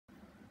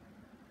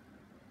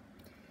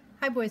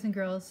Hi boys and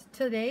girls.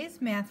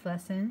 Today's math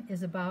lesson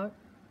is about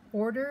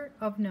order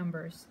of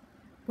numbers.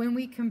 When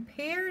we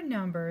compare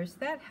numbers,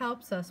 that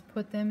helps us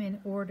put them in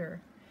order.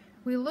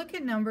 We look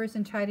at numbers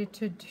and try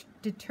to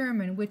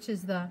determine which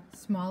is the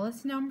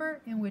smallest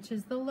number and which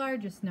is the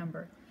largest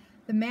number.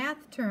 The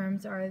math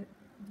terms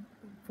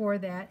for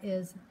that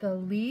is the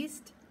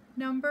least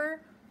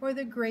number or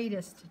the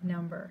greatest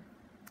number.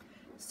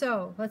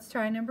 So let's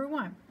try number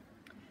one.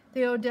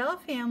 The Odell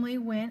family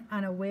went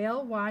on a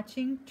whale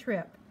watching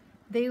trip.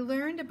 They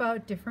learned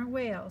about different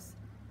whales.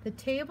 The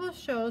table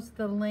shows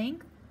the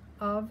length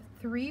of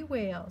 3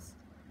 whales.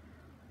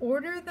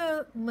 Order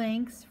the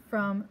lengths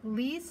from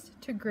least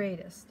to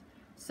greatest.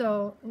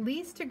 So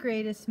least to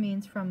greatest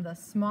means from the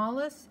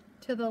smallest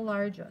to the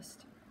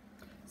largest.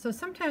 So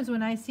sometimes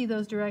when I see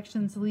those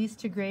directions, least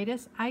to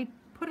greatest, I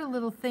put a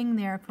little thing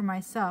there for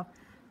myself.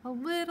 A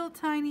little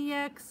tiny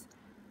x,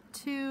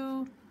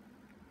 2,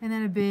 and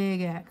then a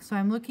big X. So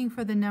I'm looking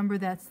for the number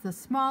that's the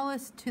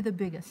smallest to the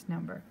biggest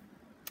number.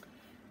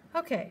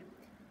 Okay,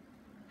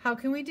 how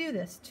can we do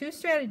this? 2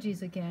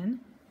 strategies again,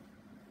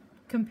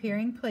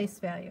 comparing place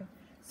value.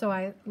 So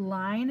I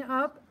line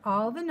up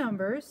all the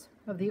numbers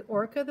of the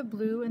orca, the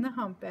blue, and the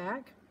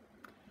humpback,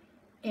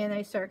 and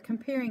I start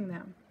comparing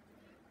them.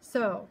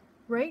 So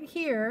right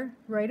here,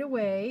 right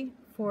away,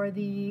 for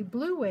the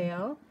blue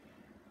whale,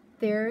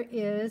 there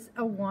is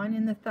a 1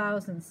 in the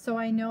thousands. So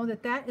I know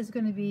that that is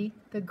going to be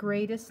the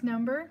greatest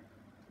number.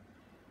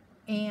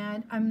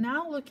 And I'm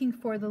now looking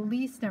for the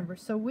least number.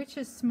 So which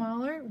is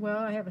smaller? Well,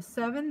 I have a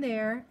 7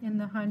 there in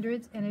the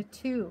hundreds and a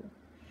 2.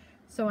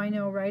 So I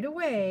know right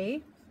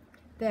away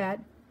that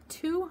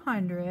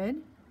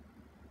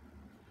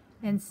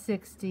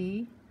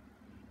 260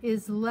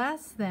 is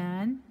less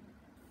than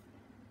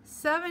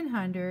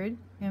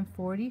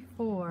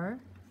 744,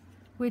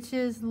 which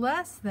is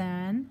less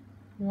than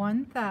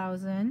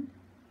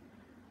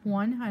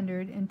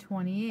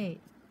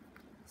 1,128.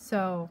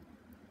 So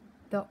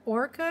the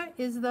orca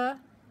is the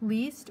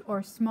least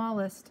or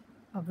smallest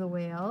of the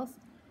whales.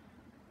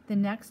 The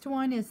next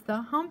one is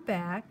the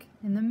humpback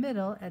in the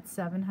middle at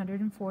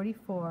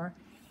 744.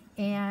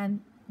 And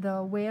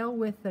the whale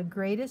with the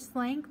greatest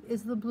length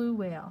is the blue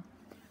whale,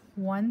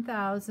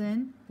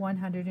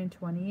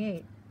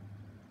 1,128.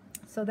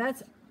 So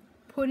that's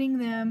putting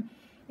them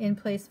in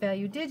place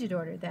value digit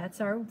order.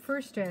 That's our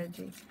first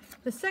strategy.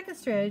 The second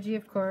strategy,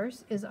 of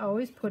course, is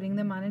always putting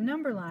them on a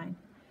number line.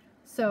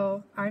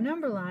 So our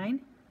number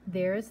line,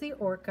 there is the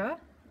orca,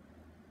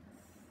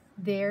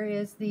 there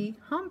is the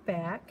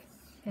humpback,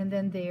 and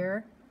then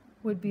there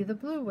would be the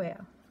blue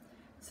whale.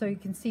 So you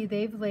can see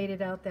they've laid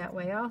it out that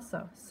way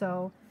also.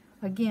 So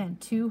again,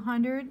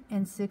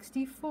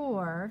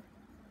 264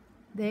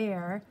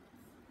 there,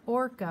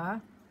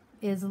 orca,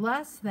 is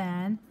less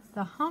than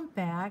the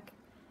humpback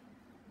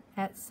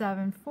at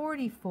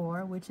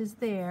 744, which is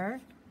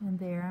there and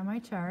there on my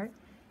chart,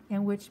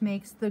 and which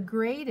makes the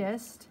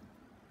greatest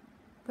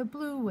the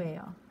blue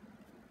whale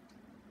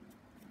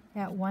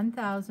at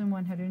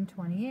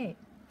 1,128.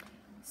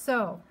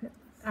 So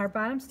our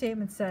bottom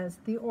statement says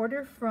the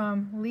order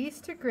from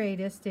least to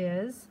greatest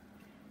is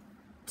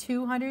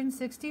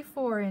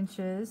 264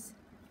 inches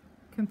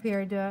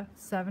compared to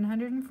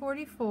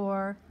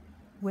 744,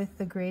 with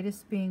the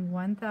greatest being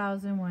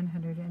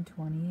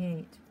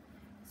 1,128.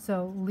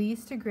 So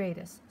least to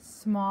greatest,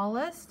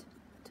 smallest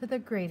to the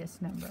greatest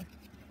number.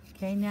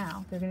 Okay,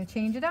 now they're going to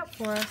change it up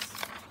for us.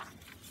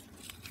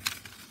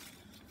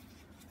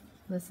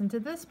 Listen to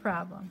this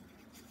problem.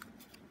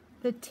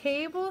 The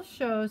table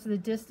shows the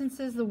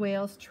distances the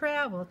whales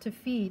travel to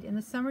feed in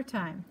the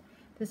summertime.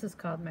 This is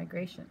called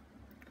migration.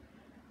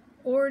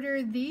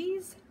 Order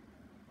these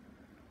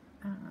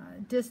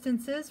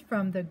distances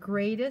from the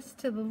greatest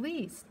to the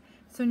least.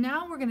 So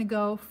now we're going to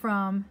go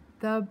from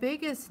the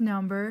biggest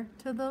number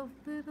to the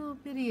little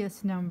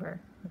bittiest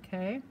number.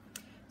 Okay?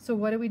 So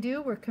what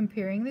do? We're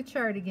comparing the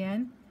chart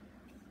again.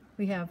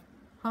 We have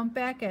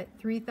humpback at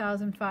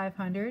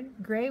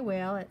 3,500, gray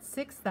whale at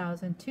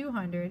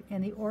 6,200,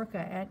 and the orca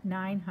at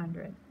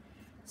 900.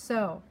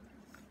 So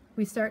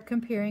we start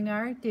comparing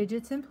our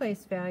digits in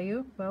place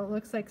value. Well, it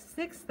looks like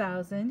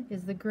 6,000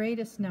 is the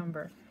greatest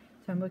number.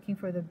 So I'm looking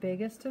for the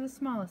biggest to the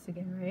smallest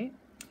again, right?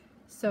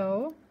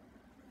 So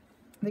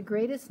the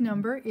greatest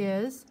number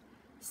is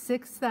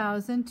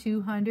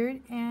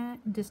 6,200 and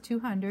just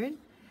 200.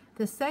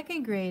 The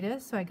second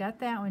greatest, so I got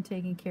that one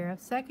taken care of.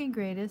 Second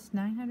greatest,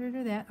 900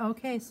 or that.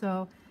 Okay,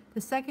 so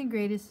the second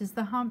greatest is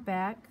the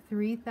humpback,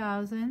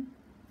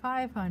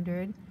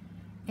 3,500.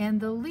 And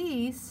the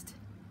least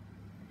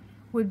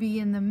would be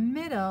in the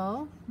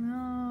middle.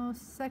 No,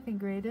 second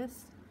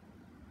greatest.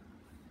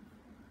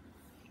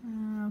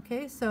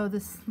 Okay, so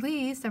the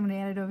least, I'm going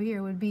to add it over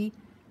here, would be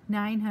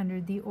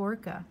 900, the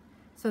orca.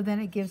 So then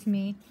it gives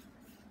me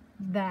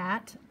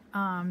that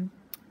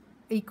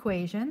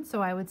equation.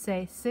 So I would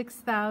say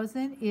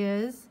 6,000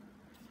 is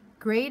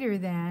greater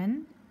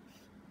than,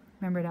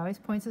 remember it always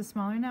points to a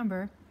smaller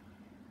number,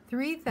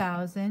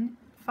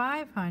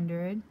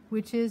 3,500,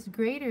 which is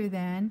greater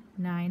than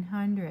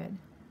 900.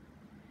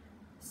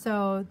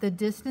 So the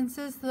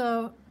distances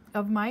the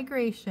of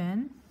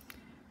migration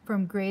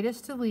from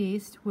greatest to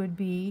least would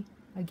be,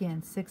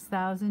 again,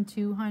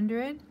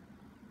 6,200,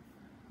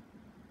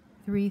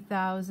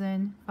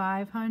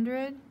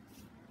 3,500,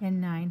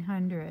 and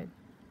 900.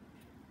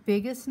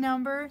 Biggest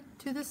number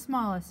to the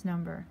smallest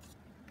number.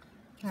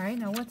 All right,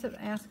 now what's it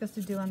ask us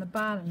to do on the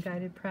bottom,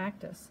 guided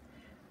practice?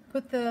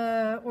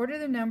 Order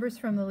the numbers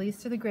from the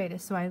least to the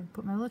greatest. So I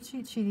put my little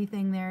cheat sheety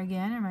thing there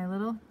again, and my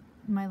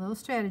little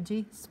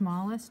strategy,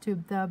 smallest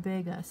to the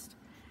biggest.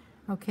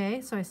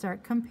 Okay, so I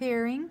start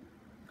comparing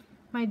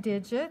my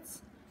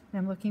digits.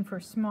 I'm looking for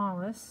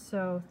smallest.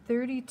 So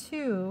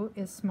 32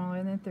 is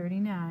smaller than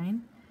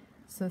 39.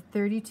 So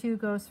 32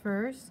 goes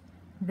first,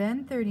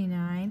 then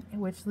 39,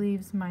 which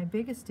leaves my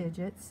biggest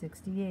digit,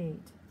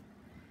 68.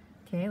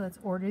 Okay, let's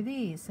order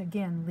these.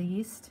 Again,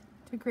 least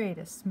to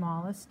greatest,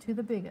 smallest to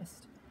the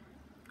biggest.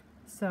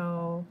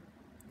 So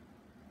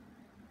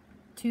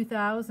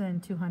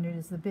 2,200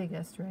 is the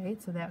biggest,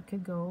 right? So that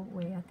could go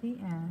way at the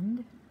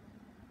end.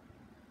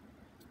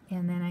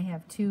 And then I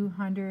have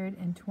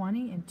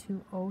 220 and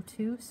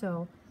 202.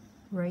 So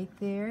right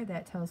there,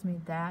 that tells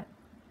me that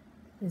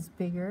is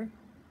bigger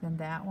than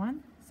that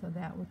one. So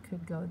that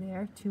could go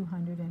there,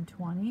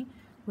 220,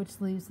 which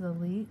leaves the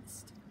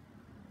least,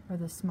 or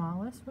the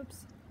smallest,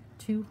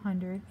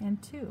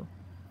 202.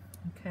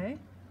 Okay?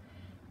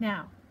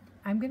 Now,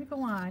 I'm going to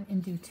go on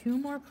and do 2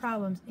 more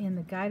problems in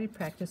the guided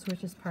practice,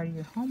 which is part of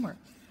your homework.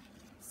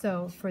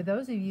 So for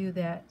those of you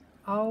that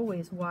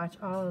always watch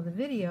all of the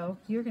video,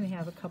 you're going to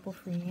have a couple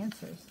free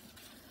answers.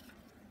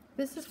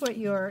 This is what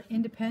your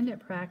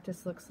independent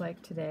practice looks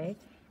like today,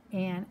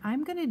 and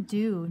I'm going to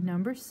do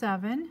number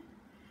 7,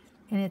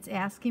 and it's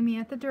asking me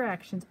at the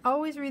directions.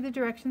 Always read the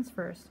directions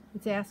first.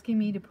 It's asking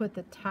me to put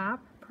the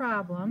top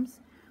problems,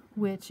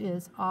 which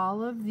is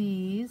all of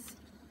these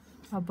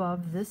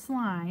above this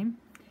line,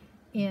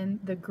 in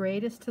the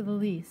greatest to the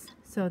least.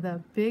 So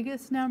the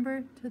biggest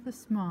number to the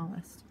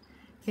smallest.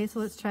 Okay, so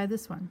let's try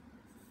this one.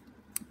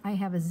 I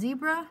have a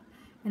zebra,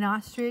 an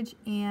ostrich,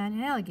 and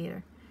an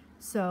alligator.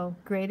 So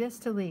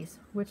greatest to least.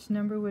 Which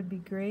number would be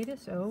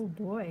greatest? Oh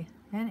boy,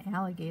 an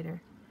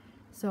alligator.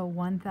 So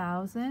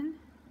 1,000.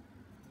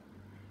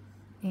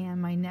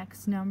 And my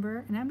next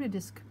number, and I'm going to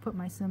just put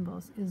my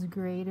symbols, is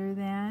greater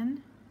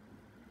than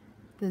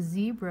the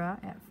zebra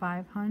at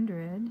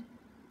 500,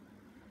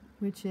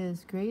 which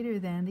is greater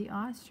than the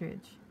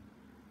ostrich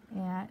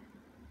at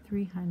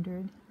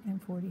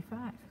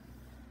 345.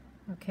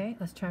 Okay,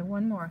 let's try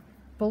one more.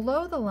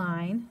 Below the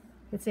line,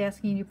 it's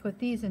asking you to put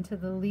these into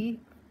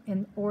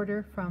in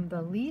order from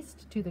the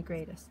least to the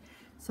greatest.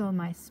 So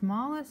my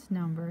smallest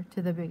number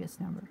to the biggest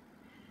number.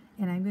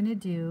 And I'm going to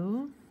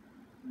do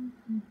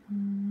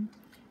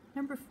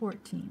number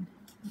 14.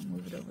 I'll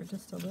move it over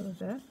just a little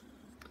bit.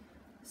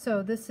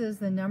 So this is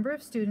the number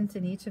of students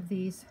in each of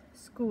these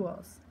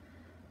schools.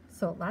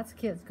 So lots of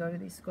kids go to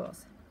these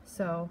schools.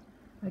 So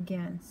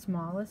again,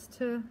 smallest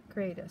to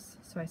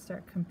greatest. So I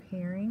start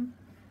comparing.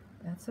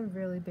 That's a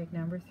really big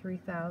number,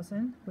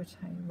 3,000, which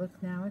I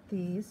look now at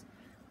these.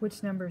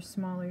 Which number is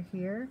smaller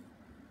here?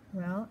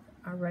 Well,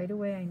 right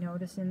away I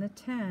notice in the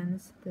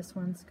tens, this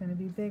one's going to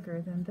be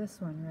bigger than this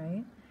one,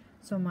 right?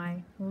 So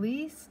my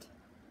least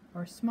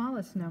or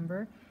smallest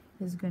number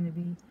is going to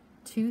be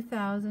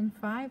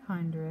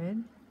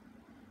 2,500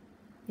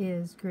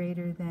 is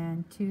greater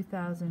than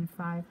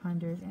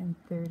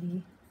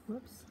 2,530,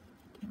 whoops,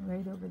 can't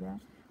write over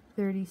that,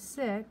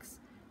 36,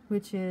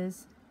 which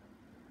is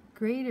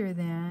greater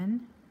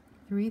than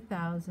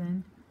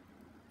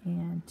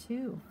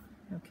 3,002.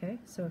 Okay,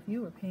 so if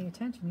you were paying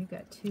attention, you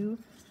got 2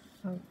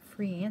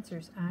 free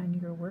answers on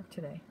your work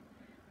today.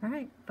 All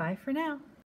right, bye for now.